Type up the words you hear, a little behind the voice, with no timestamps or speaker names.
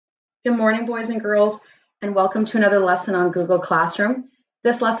Good morning, boys and girls, and welcome to another lesson on Google Classroom.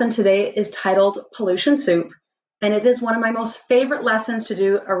 This lesson today is titled Pollution Soup, and it is one of my most favorite lessons to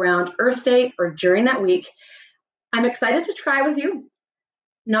do around Earth Day or during that week. I'm excited to try with you.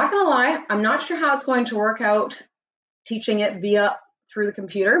 Not gonna lie, I'm not sure how it's going to work out teaching it through the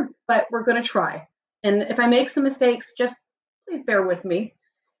computer, but we're gonna try. And if I make some mistakes, just please bear with me.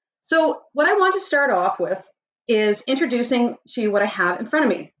 So what I want to start off with is introducing to you what I have in front of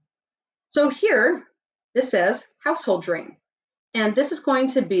me. So here, this says household drain, and this is going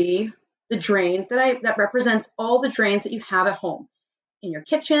to be the drain that represents all the drains that you have at home, in your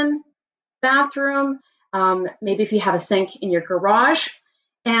kitchen, bathroom, maybe if you have a sink in your garage.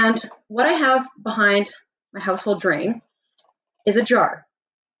 And what I have behind my household drain is a jar,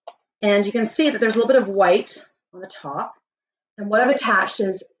 and you can see that there's a little bit of white on the top, and what I've attached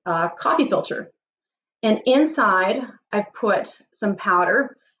is a coffee filter, and inside I've put some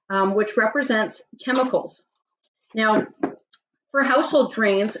powder which represents chemicals. Now, for household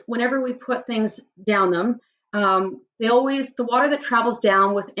drains, whenever we put things down them, the water that travels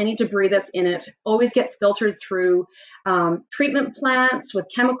down with any debris that's in it always gets filtered through treatment plants with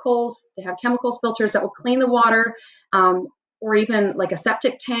chemicals. They have chemicals filters that will clean the water, or even like a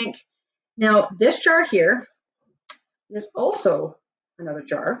septic tank. Now, this jar here is also another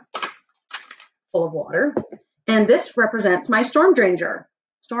jar full of water, and this represents my storm drain jar.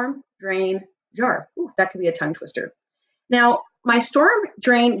 Storm drain jar. Ooh, that could be a tongue twister. Now, my storm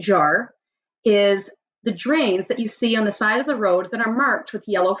drain jar is the drains that you see on the side of the road that are marked with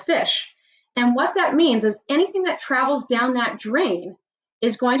yellow fish. And what that means is anything that travels down that drain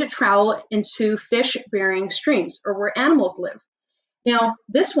is going to travel into fish-bearing streams or where animals live. Now,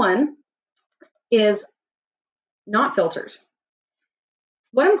 this one is not filtered.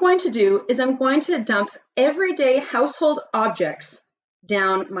 What I'm going to do is I'm going to dump everyday household objects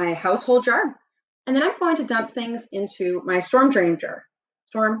down my household jar, and then I'm going to dump things into my storm drain jar.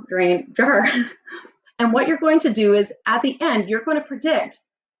 And what you're going to do is at the end, you're going to predict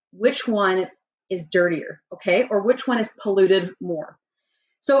which one is dirtier, okay, or which one is polluted more.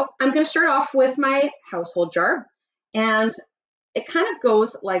 So I'm going to start off with my household jar, and it kind of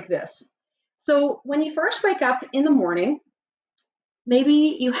goes like this. So when you first wake up in the morning,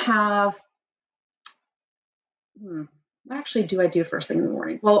 maybe you have, what actually do I do first thing in the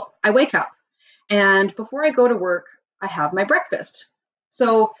morning? Well, I wake up, and before I go to work, I have my breakfast.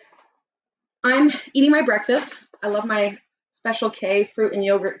 So I'm eating my breakfast. I love my Special K fruit and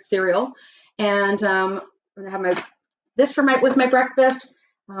yogurt cereal, and I'm gonna have this with my breakfast.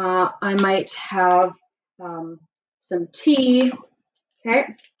 I might have some tea, okay,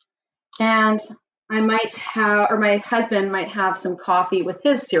 and I might have, or my husband might have some coffee with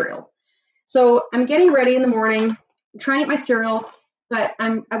his cereal. So I'm getting ready in the morning. I'm trying to eat my cereal, but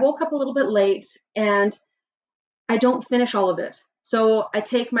I woke up a little bit late and I don't finish all of it. So I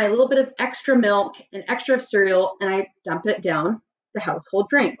take my little bit of extra milk and extra of cereal and I dump it down the household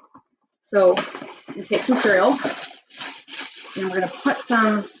drain. So I'm gonna take some cereal and we're gonna put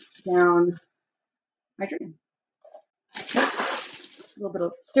some down my drain. Okay. A little bit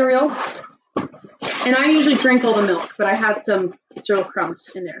of cereal. And I usually drink all the milk, but I had some cereal crumbs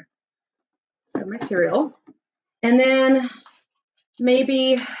in there. So I have my cereal. And then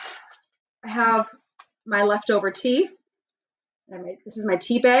maybe I have my leftover tea. This is my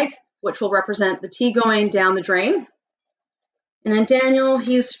tea bag, which will represent the tea going down the drain. And then Daniel,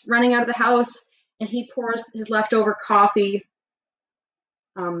 he's running out of the house and he pours his leftover coffee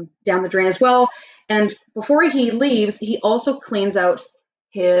down the drain as well. And before he leaves, he also cleans out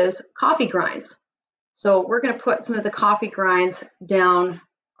his coffee grinds. So we're going to put some of the coffee grinds down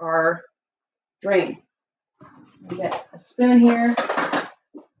our drain. Get a spoon here.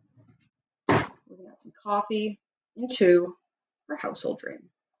 We're going to add some coffee into our household drain.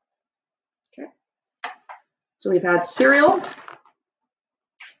 Okay. So we've had cereal,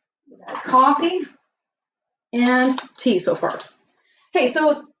 we've had coffee, and tea so far. Okay,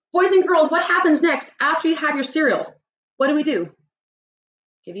 so boys and girls, what happens next after you have your cereal? What do?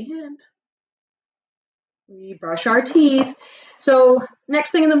 Give you a hint. We brush our teeth. So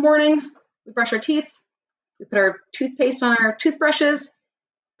next thing in the morning, we brush our teeth. We put our toothpaste on our toothbrushes,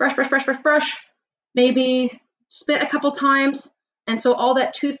 brush, brush, brush, brush, brush, maybe spit a couple times. And so all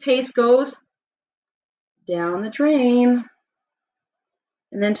that toothpaste goes down the drain.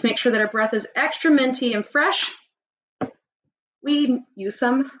 And then to make sure that our breath is extra minty and fresh, we use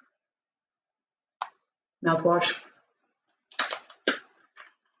some mouthwash.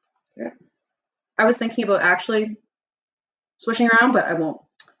 Okay. I was thinking about actually switching around, but I won't.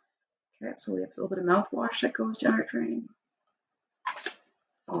 Okay, so we have a little bit of mouthwash that goes down our drain.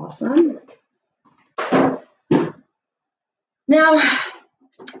 Awesome. Now,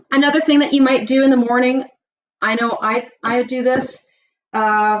 another thing that you might do in the morning, I know I do this,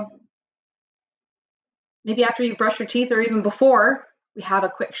 maybe after you brush your teeth or even before, we have a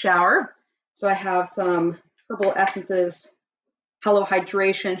quick shower. So I have some Herbal Essences Hello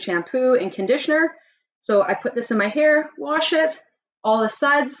Hydration shampoo and conditioner. So I put this in my hair, wash it. All the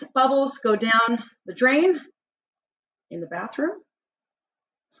suds, bubbles go down the drain in the bathroom.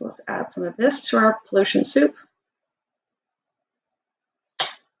 So let's add some of this to our pollution soup.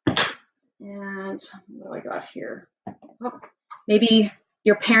 And what do I got here? Oh, maybe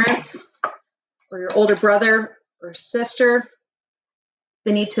your parents or your older brother or sister,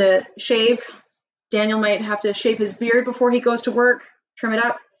 they need to shave. Daniel might have to shave his beard before he goes to work, trim it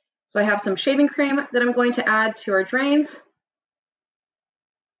up. So I have some shaving cream that I'm going to add to our drains.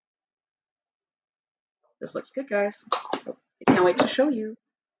 This looks good, guys. I can't wait to show you.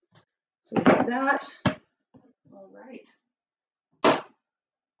 So we have that. All right.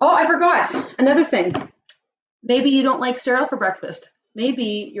 Oh, I forgot another thing. Maybe you don't like cereal for breakfast.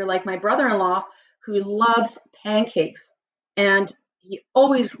 Maybe you're like my brother-in-law who loves pancakes, and he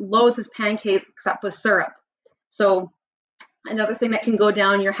always loads his pancakes up with syrup. So another thing that can go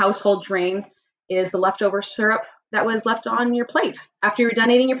down your household drain is the leftover syrup that was left on your plate after you're done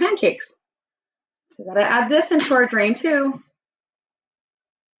eating your pancakes. So gotta add this into our drain too.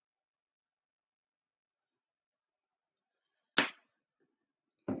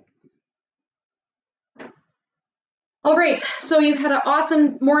 All right, so you've had an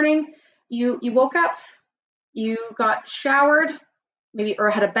awesome morning. You woke up, you got showered, maybe,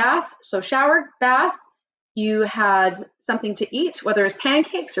 or had a bath. So showered, bath, you had something to eat, whether it's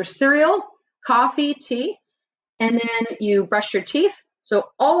pancakes or cereal, coffee, tea, and then you brushed your teeth.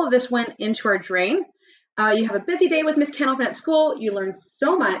 So all of this went into our drain. You have a busy day with Miss Kanhoffen at school. You learn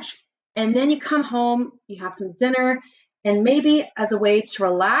so much, and then you come home, you have some dinner, and maybe as a way to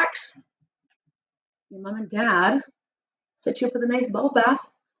relax, your mom and dad set you up with a nice bubble bath.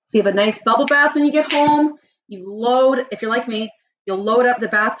 So you have a nice bubble bath when you get home. You load, if you're like me, you'll load up the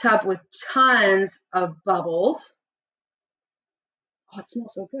bathtub with tons of bubbles. Oh, it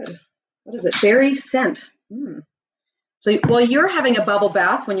smells so good. What is it? Berry scent. So while you're having a bubble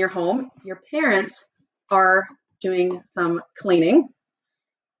bath when you're home, your parents are doing some cleaning.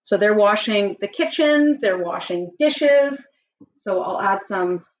 So they're washing the kitchen, they're washing dishes. So I'll add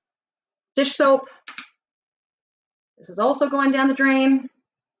some dish soap. This is also going down the drain.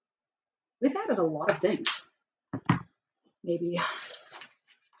 We've added a lot of things. Maybe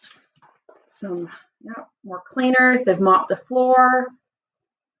some more cleaner. They've mopped the floor.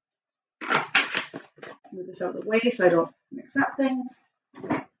 Move this out of the way so I don't mix up things.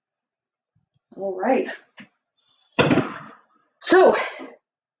 All right. So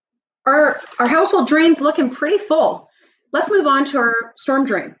our household drain's looking pretty full. Let's move on to our storm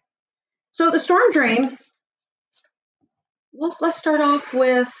drain. So the storm drain, let's start off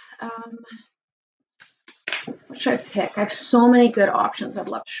with, what should I pick? I have so many good options I'd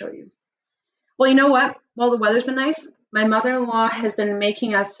love to show you. Well, you know what? While the weather's been nice, my mother-in-law has been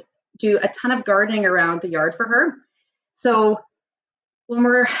making us do a ton of gardening around the yard for her. So when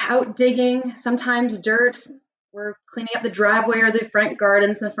we're out digging, sometimes dirt, we're cleaning up the driveway or the front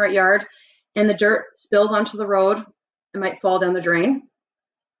gardens in the front yard, and the dirt spills onto the road. It might fall down the drain.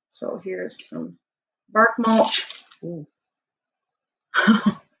 So here's some bark mulch.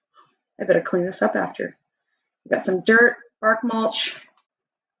 I better clean this up after. We've got some dirt, bark mulch.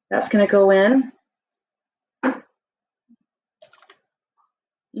 That's going to go in.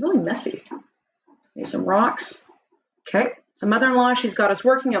 Really messy. Maybe some rocks. Okay. So mother-in-law, she's got us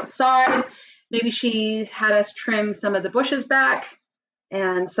working outside. Maybe she had us trim some of the bushes back,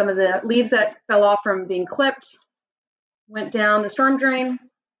 and some of the leaves that fell off from being clipped went down the storm drain.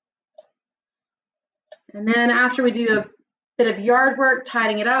 And then after we do a bit of yard work,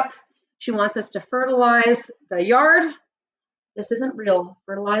 tidying it up, she wants us to fertilize the yard. This isn't real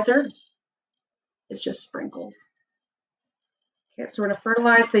fertilizer. It's just sprinkles. Okay, so we're going to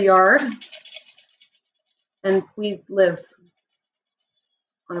fertilize the yard. And we live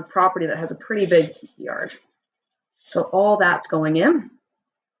on a property that has a pretty big yard. So all that's going in.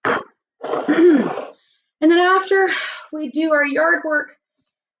 And then after we do our yard work,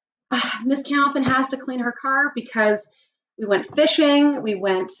 Miss Kanhoffen has to clean her car because we went fishing, we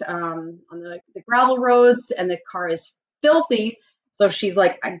went on the gravel roads, and the car is filthy. So she's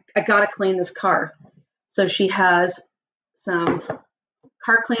like, I gotta clean this car. So she has some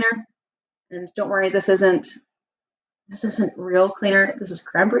car cleaner, and don't worry, this isn't real cleaner. This is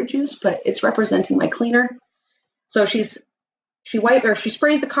cranberry juice, but it's representing my cleaner. So she's she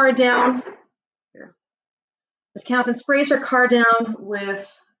sprays the car down. Here. Ms. Kanhoffen sprays her car down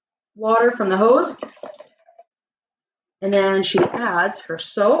with water from the hose. And then she adds her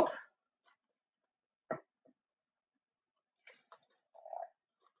soap.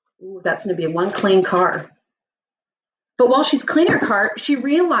 Ooh, that's going to be one clean car. But while she's cleaning her car, she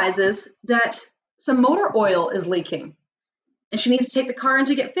realizes that some motor oil is leaking. And she needs to take the car in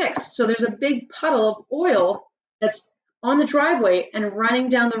to get fixed. So there's a big puddle of oil that's on the driveway and running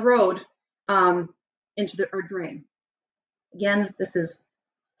down the road into our drain. Again, this is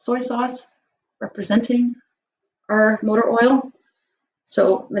soy sauce representing our motor oil.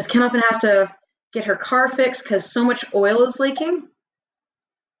 So Ms. Kanhoffen has to get her car fixed because so much oil is leaking.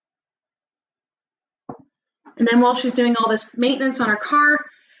 And then while she's doing all this maintenance on her car,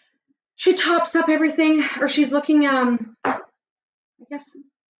 she tops up everything, or she's looking, I guess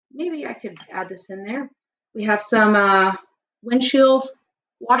maybe I could add this in there. We have some windshield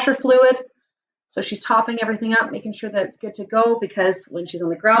washer fluid. So she's topping everything up, making sure that it's good to go, because when she's on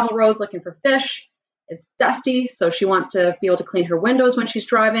the gravel roads looking for fish, it's dusty. So she wants to be able to clean her windows when she's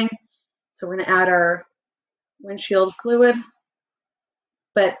driving. So we're going to add our windshield fluid.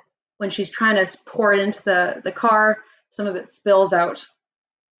 But when she's trying to pour it into the car, some of it spills out.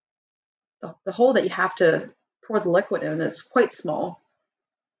 The hole that you have to pour the liquid in is quite small.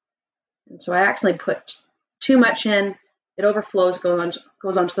 And so I accidentally put too much in. It overflows,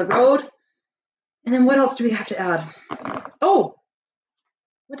 goes onto the road. And then what else do we have to add? Oh,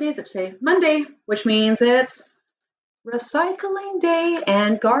 what day is it today? Monday, which means it's recycling day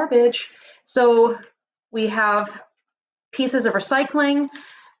and garbage. So we have pieces of recycling.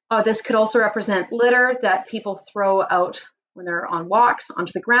 This could also represent litter that people throw out when they're on walks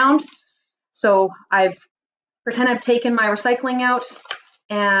onto the ground. So I've taken my recycling out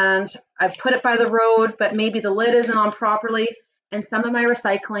and I've put it by the road, but maybe the lid isn't on properly, and some of my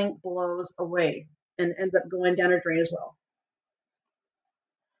recycling blows away and ends up going down our drain as well.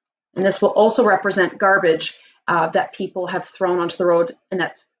 And this will also represent garbage that people have thrown onto the road, and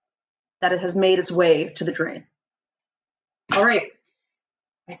that it has made its way to the drain. All right,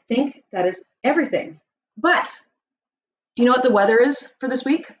 I think that is everything. But do you know what the weather is for this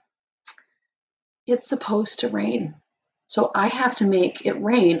week? It's supposed to rain. So I have to make it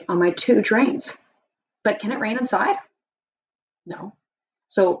rain on my 2 drains. But can it rain inside? No.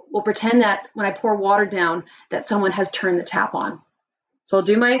 So we'll pretend that when I pour water down that someone has turned the tap on. So I'll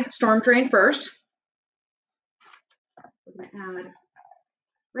do my storm drain first. We're going to add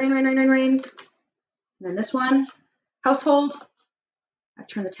rain, rain, rain, rain, rain. And then this one, household. I've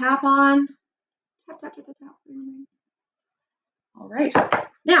turned the tap on. Tap, tap, tap, tap, tap. All right.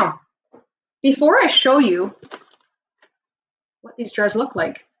 Now, before I show you what these jars look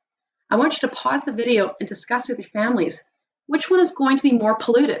like, I want you to pause the video and discuss with your families which one is going to be more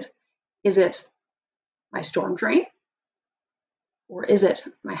polluted. Is it my storm drain, or is it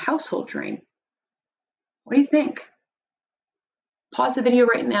my household drain? What do you think? Pause the video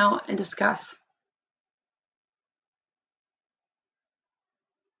right now and discuss.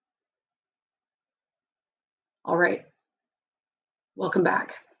 All right, welcome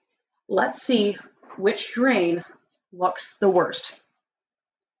back. Let's see which drain looks the worst.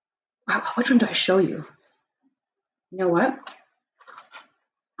 Wow, which one do I show you? You know what?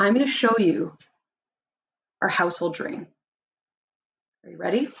 I'm going to show you our household drain. Are you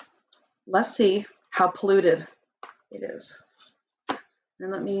ready? Let's see how polluted it is.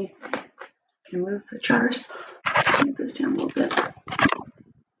 And let me move the jars. Move this down a little bit.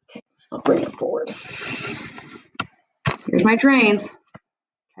 Okay, I'll bring it forward. Here's my drains.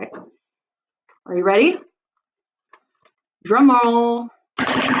 Okay, are you ready? Drum roll.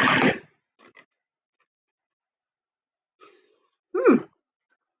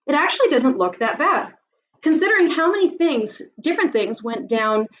 It actually doesn't look that bad. Considering how many different things went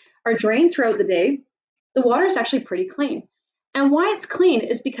down our drain throughout the day, the water is actually pretty clean. And why it's clean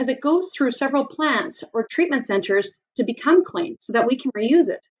is because it goes through several plants or treatment centers to become clean so that we can reuse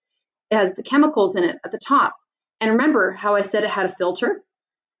it. It has the chemicals in it at the top. And remember how I said it had a filter?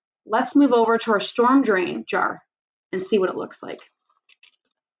 Let's move over to our storm drain jar and see what it looks like.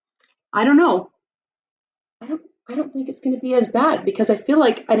 I don't know. I don't think it's going to be as bad because I feel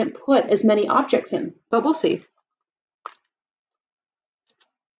like I didn't put as many objects in, but we'll see.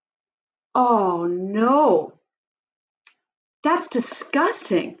 Oh no, that's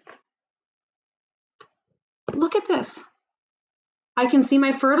disgusting. Look at this. I can see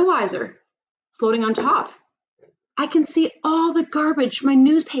my fertilizer floating on top. I can see all the garbage, my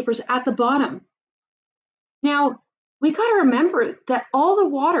newspapers at the bottom. Now, we got to remember that all the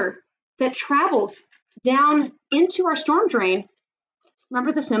water that travels down into our storm drain,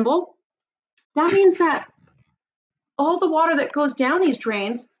 remember the symbol? That means that all the water that goes down these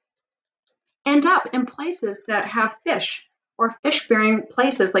drains end up in places that have fish or fish-bearing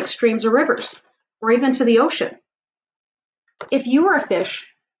places like streams or rivers, or even to the ocean. If you were a fish,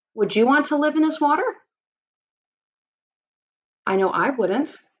 would you want to live in this water? I know I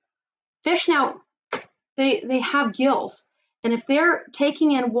wouldn't. Fish now, they have gills, and if they're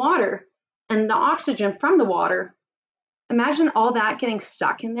taking in water and the oxygen from the water, imagine all that getting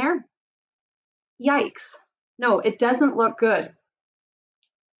stuck in there. Yikes. No, it doesn't look good.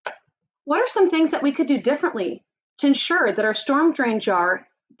 What are some things that we could do differently to ensure that our storm drain jar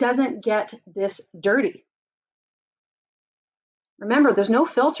doesn't get this dirty? Remember, there's no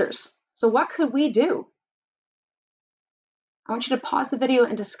filters. So what could we do? I want you to pause the video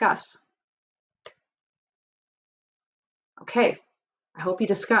and discuss. Okay, I hope you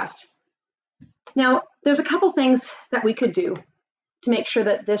discussed. Now, there's a couple things that we could do to make sure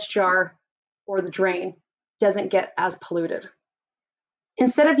that this jar or the drain doesn't get as polluted.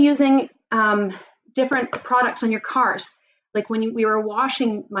 Instead of using different products on your cars, like when we were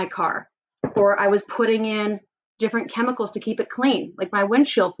washing my car, or I was putting in different chemicals to keep it clean, like my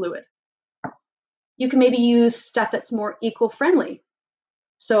windshield fluid, you can maybe use stuff that's more eco-friendly.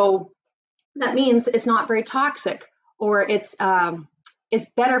 So that means it's not very toxic, or it's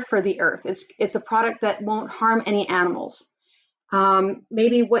better for the earth. It's a product that won't harm any animals.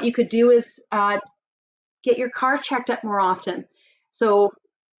 Maybe what you could do is get your car checked up more often. So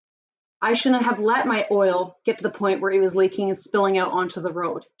I shouldn't have let my oil get to the point where it was leaking and spilling out onto the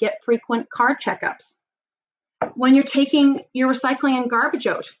road. Get frequent car checkups. When you're taking your recycling and garbage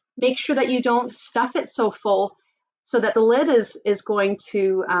out, make sure that you don't stuff it so full so that the lid is going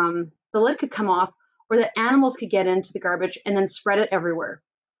to, the lid could come off, or that animals could get into the garbage and then spread it everywhere.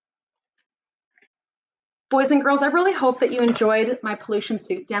 Boys and girls, I really hope that you enjoyed my pollution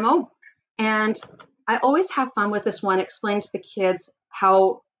suit demo. And I always have fun with this one, explaining to the kids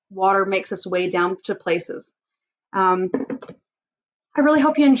how water makes its way down to places. I really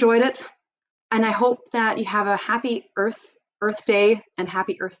hope you enjoyed it. And I hope that you have a happy Earth Day and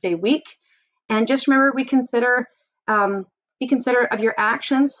happy Earth Day week. And just remember, be considerate of your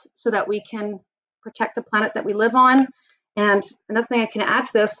actions so that we can protect the planet that we live on. And another thing I can add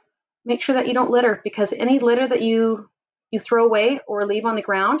to this, make sure that you don't litter, because any litter that you throw away or leave on the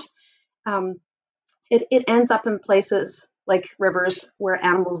ground, it ends up in places like rivers where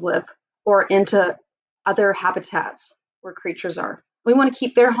animals live, or into other habitats where creatures are. We want to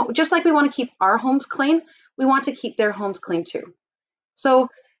keep their home, just like we want to keep our homes clean, we want to keep their homes clean too. So,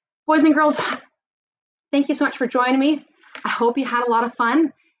 boys and girls, thank you so much for joining me. I hope you had a lot of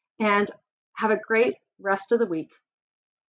fun, and have a great rest of the week.